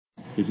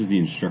This is the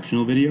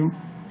instructional video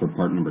for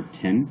part number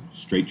 10,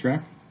 straight track.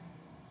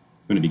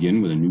 I'm going to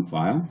begin with a new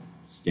file,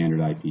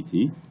 standard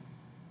IPT. I'm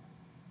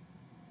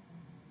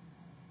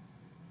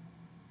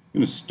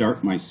going to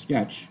start my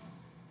sketch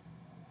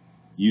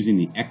using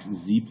the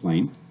XZ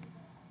plane.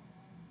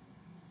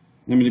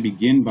 And I'm going to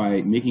begin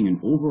by making an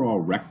overall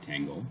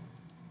rectangle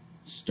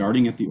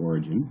starting at the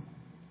origin.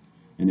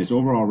 And this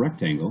overall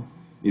rectangle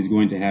is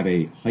going to have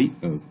a height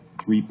of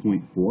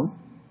 3.4.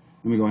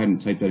 I'm going to go ahead and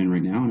type that in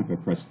right now, and if I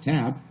press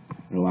tab,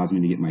 it allows me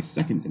to get my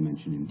second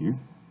dimension in here.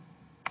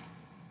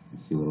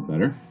 Let's see a little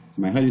better.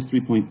 So my height is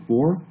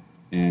 3.4,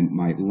 and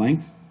my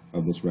length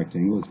of this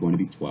rectangle is going to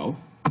be 12.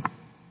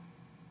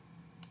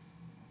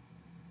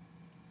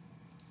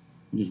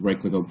 Just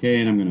right-click OK,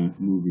 and I'm going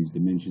to move these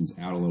dimensions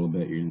out a little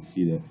bit. You're going to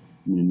see that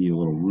I'm going to need a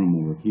little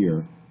room over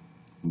here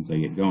once I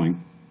get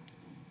going.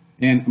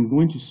 And I'm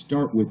going to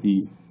start with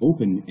the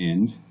open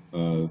end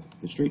of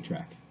the straight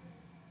track.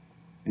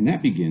 And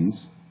that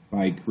begins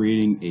by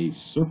creating a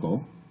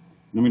circle.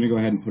 And I'm going to go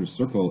ahead and put a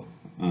circle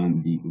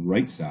on the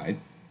right side.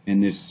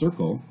 And this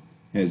circle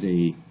has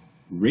a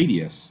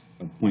radius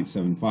of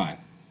 0.75.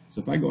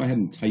 So if I go ahead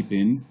and type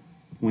in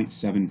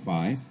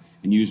 0.75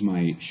 and use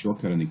my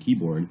shortcut on the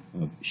keyboard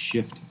of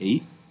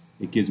Shift-8,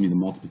 it gives me the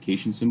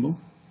multiplication symbol.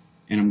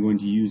 And I'm going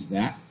to use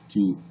that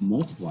to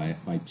multiply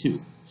it by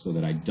 2 so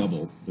that I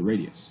double the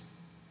radius.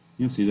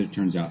 You'll see that it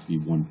turns out to be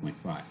 1.5.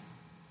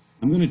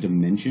 I'm going to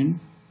dimension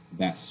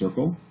that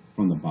circle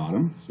from the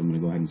bottom. So I'm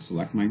going to go ahead and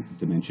select my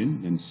dimension,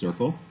 then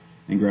circle,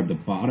 and grab the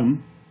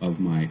bottom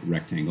of my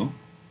rectangle.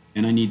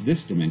 And I need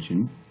this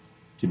dimension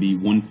to be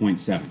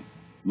 1.7.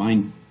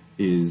 Mine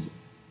is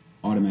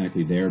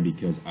automatically there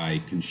because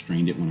I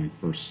constrained it when I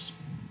first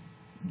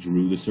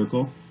drew the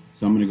circle.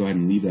 So I'm going to go ahead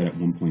and leave that at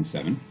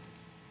 1.7.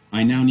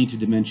 I now need to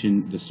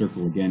dimension the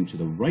circle again to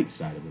the right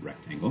side of the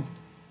rectangle.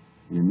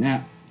 And in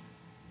that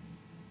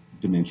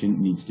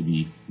dimension needs to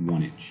be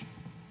 1 inch.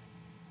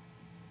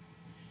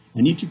 I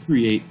need to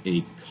create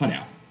a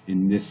cutout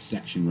in this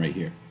section right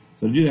here.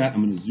 So to do that,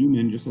 I'm going to zoom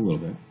in just a little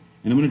bit,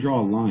 and I'm going to draw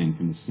a line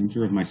from the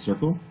center of my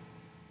circle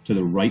to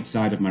the right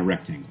side of my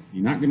rectangle.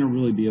 You're not going to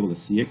really be able to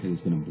see it because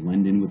it's going to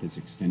blend in with this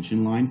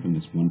extension line from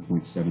this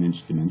 1.7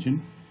 inch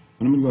dimension.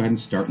 But I'm going to go ahead and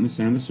start in the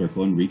center of the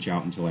circle and reach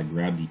out until I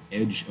grab the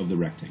edge of the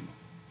rectangle.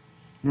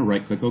 I'm going to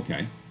right-click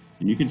OK,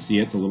 and you can see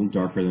it's a little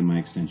darker than my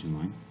extension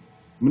line.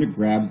 I'm going to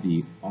grab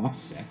the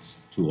Offset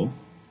tool,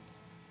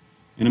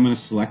 and I'm going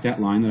to select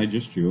that line that I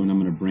just drew, and I'm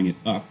going to bring it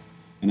up,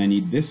 and I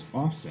need this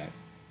offset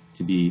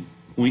to be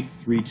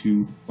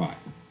 0.325.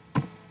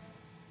 I'm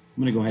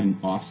going to go ahead and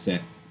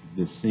offset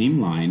the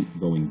same line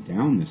going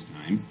down this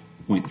time,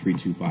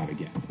 0.325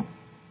 again.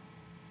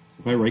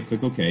 If I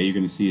right-click OK, you're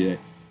going to see that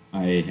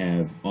I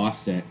have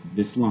offset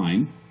this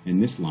line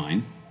and this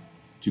line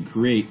to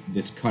create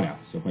this cutout.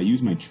 So if I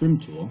use my trim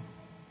tool,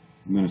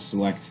 I'm going to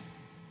select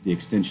the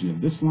extension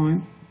of this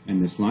line,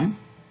 and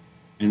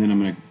then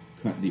I'm going to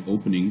cut the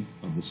opening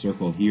of the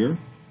circle here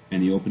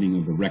and the opening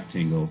of the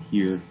rectangle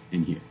here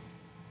and here.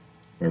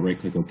 If I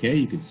right-click OK,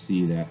 you can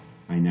see that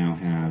I now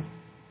have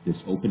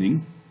this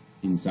opening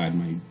inside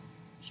my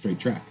straight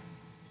track.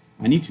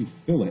 I need to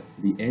fillet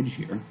the edge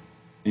here,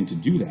 and to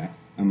do that,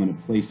 I'm going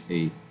to place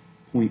a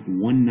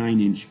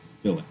 0.19 inch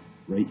fillet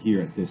right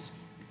here at this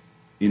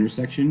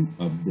intersection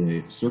of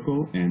the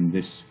circle and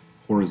this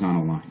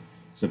horizontal line.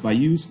 So if I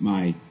use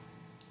my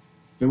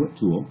fillet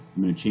tool,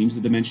 I'm going to change the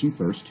dimension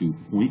first to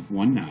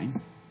 0.19,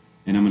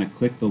 and I'm going to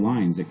click the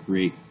lines that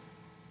create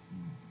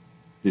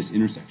this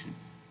intersection.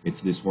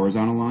 It's this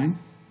horizontal line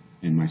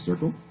and my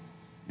circle,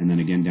 and then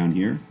again down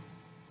here,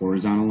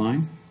 horizontal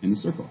line and the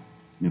circle.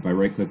 And if I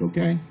right-click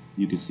OK,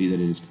 you can see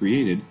that it has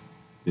created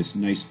this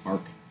nice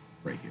arc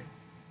right here.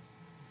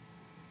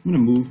 I'm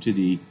going to move to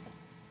the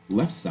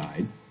left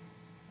side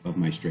of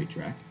my straight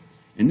track,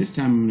 and this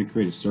time I'm going to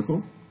create a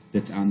circle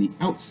that's on the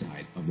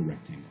outside of the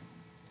rectangle.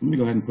 I'm going to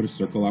go ahead and put a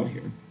circle out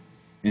here,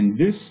 and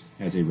this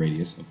has a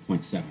radius of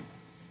 0.7.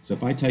 So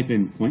if I type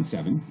in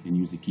 0.7 and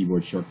use the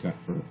keyboard shortcut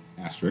for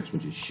asterisk,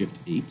 which is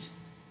Shift-8,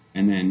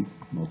 and then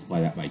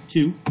multiply that by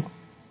 2,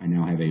 I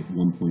now have a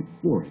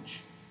 1.4 inch.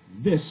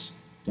 This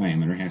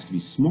diameter has to be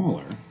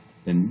smaller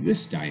than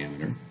this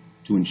diameter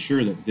to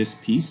ensure that this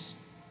piece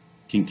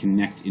can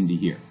connect into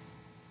here.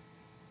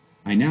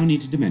 I now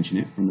need to dimension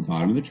it from the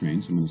bottom of the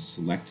train, so I'm going to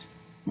select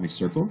my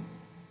circle.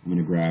 I'm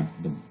going to grab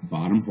the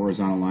bottom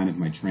horizontal line of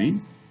my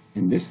train,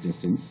 and this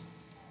distance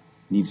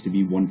needs to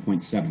be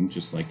 1.7,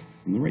 just like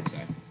on the right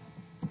side.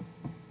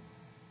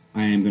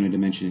 I am going to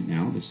dimension it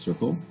now, this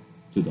circle,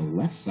 to the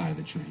left side of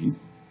the train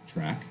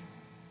track,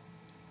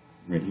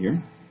 right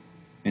here,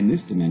 and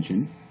this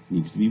dimension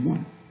needs to be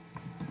 1.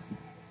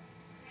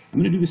 I'm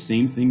going to do the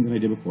same thing that I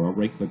did before. I'll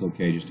right-click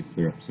OK just to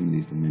clear up some of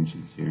these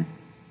dimensions here.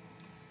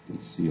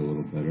 Let's see a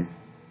little better.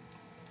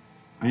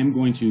 I am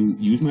going to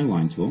use my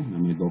line tool, and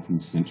I'm going to go from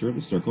the center of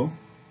the circle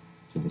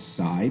to the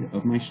side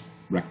of my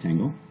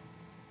rectangle,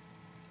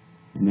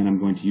 and then I'm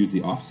going to use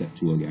the offset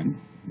tool again.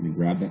 I'm going to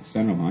grab that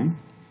center line,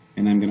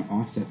 and I'm going to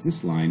offset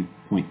this line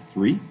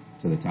 0.3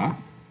 to the top,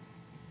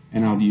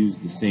 and I'll use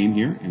the same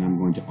here, and I'm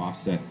going to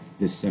offset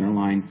this center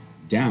line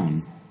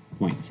down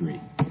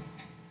 0.3.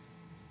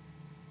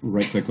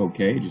 Right click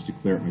OK just to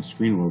clear up my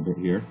screen a little bit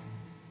here.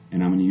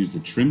 And I'm going to use the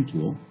trim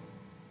tool,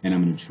 and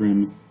I'm going to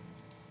trim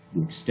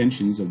the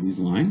extensions of these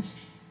lines,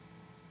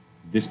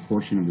 this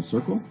portion of the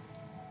circle,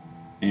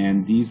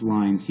 and these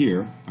lines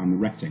here on the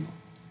rectangle.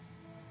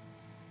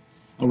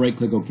 I'll right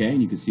click OK,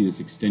 and you can see this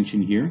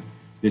extension here.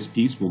 This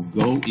piece will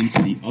go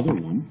into the other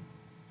one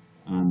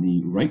on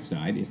the right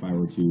side if I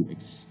were to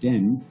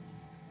extend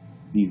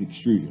these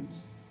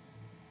extrusions.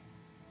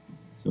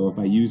 So if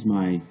I use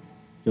my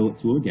fillet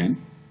tool again,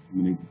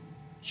 I'm going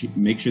to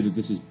make sure that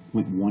this is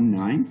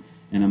 0.19,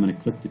 and I'm going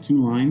to click the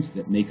two lines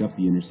that make up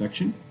the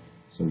intersection.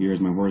 So here's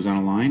my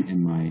horizontal line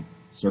and my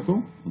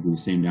circle. I'll do the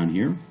same down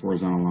here,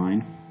 horizontal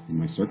line and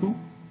my circle.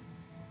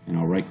 And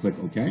I'll right click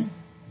OK.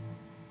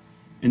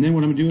 And then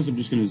what I'm going to do is I'm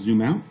just going to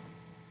zoom out,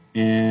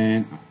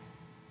 and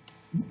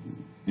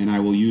I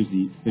will use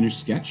the finish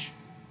sketch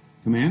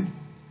command,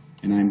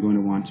 and I'm going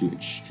to want to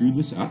extrude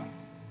this up,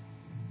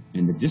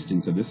 and the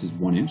distance of this is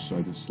 1 inch, so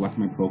I can select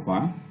my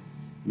profile.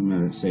 I'm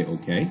going to say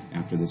OK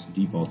after this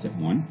defaults at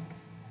 1.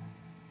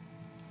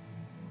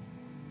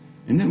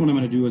 And then what I'm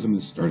going to do is I'm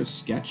going to start a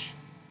sketch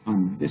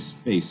on this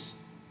face.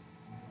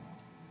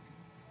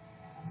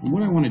 And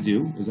what I want to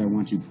do is I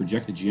want to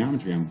project the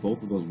geometry on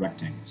both of those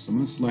rectangles. So I'm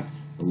going to select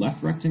the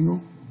left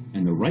rectangle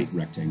and the right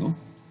rectangle.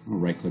 I'll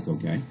right click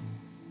OK.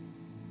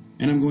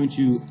 And I'm going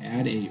to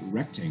add a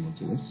rectangle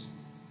to this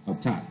up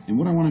top. And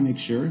what I want to make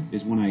sure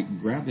is when I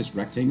grab this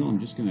rectangle, I'm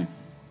just going to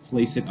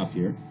place it up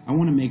here. I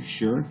want to make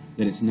sure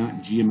that it's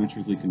not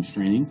geometrically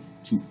constraining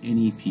to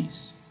any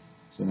piece.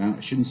 So now I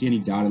shouldn't see any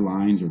dotted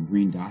lines or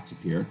green dots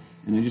appear.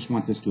 And I just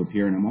want this to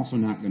appear, and I'm also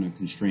not going to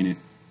constrain it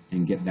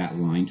and get that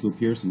line to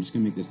appear, so I'm just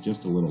going to make this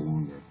just a little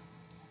longer.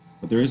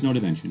 But there is no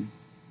dimension.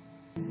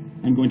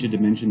 I'm going to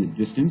dimension the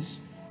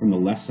distance from the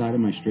left side of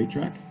my straight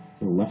track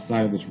to the left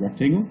side of this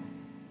rectangle,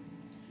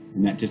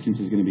 and that distance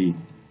is going to be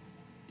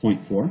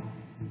 0.4.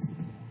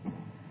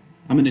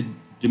 I'm going to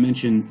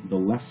dimension the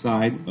left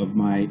side of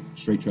my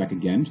straight track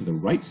again to the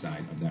right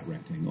side of that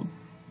rectangle,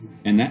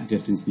 and that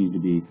distance needs to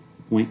be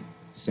 0.75.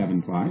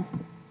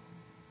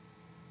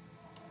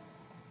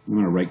 I'm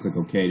going to right click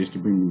OK just to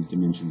bring these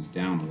dimensions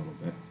down a little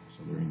bit so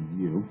they're in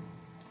view.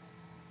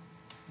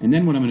 And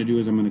then what I'm going to do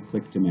is I'm going to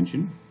click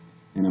dimension,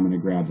 and I'm going to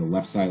grab the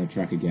left side of the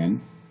track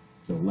again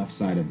to the left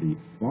side of the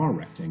far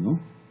rectangle,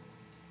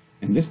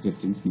 and this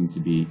distance needs to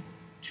be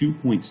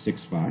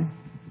 2.65.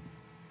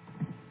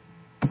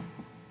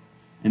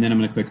 And then I'm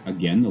going to click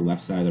again the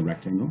left side of the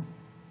rectangle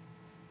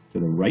to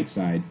the right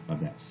side of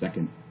that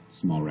second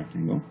small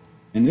rectangle,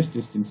 and this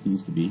distance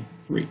needs to be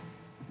 3.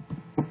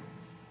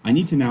 I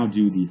need to now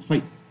do the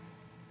height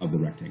of the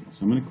rectangle.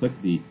 So I'm going to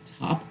click the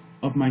top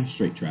of my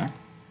straight track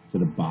to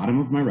the bottom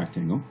of my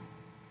rectangle,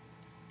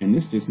 and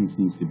this distance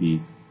needs to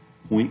be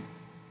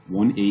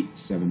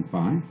 0.1875.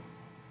 I'm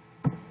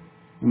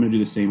going to do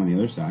the same on the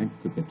other side.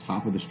 Click the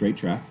top of the straight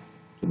track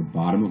to the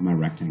bottom of my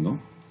rectangle,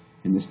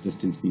 and this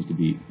distance needs to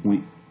be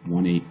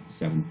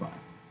 0.1875.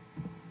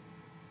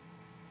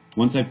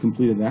 Once I've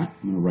completed that,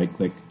 I'm going to right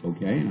click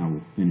OK, and I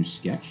will finish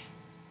sketch.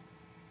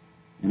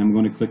 And I'm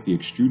going to click the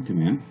extrude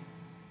command,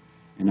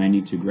 and I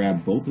need to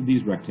grab both of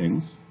these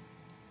rectangles,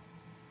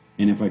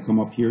 and if I come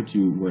up here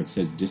to where it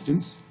says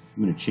distance,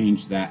 I'm going to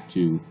change that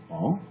to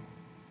all,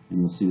 and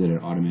you'll see that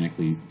it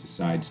automatically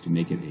decides to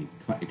make it a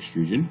cut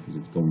extrusion because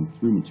it's going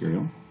through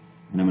material.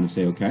 And I'm going to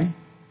say OK,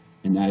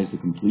 and that is the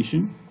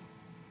completion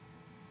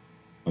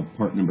of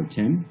part number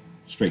 10,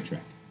 straight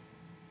track.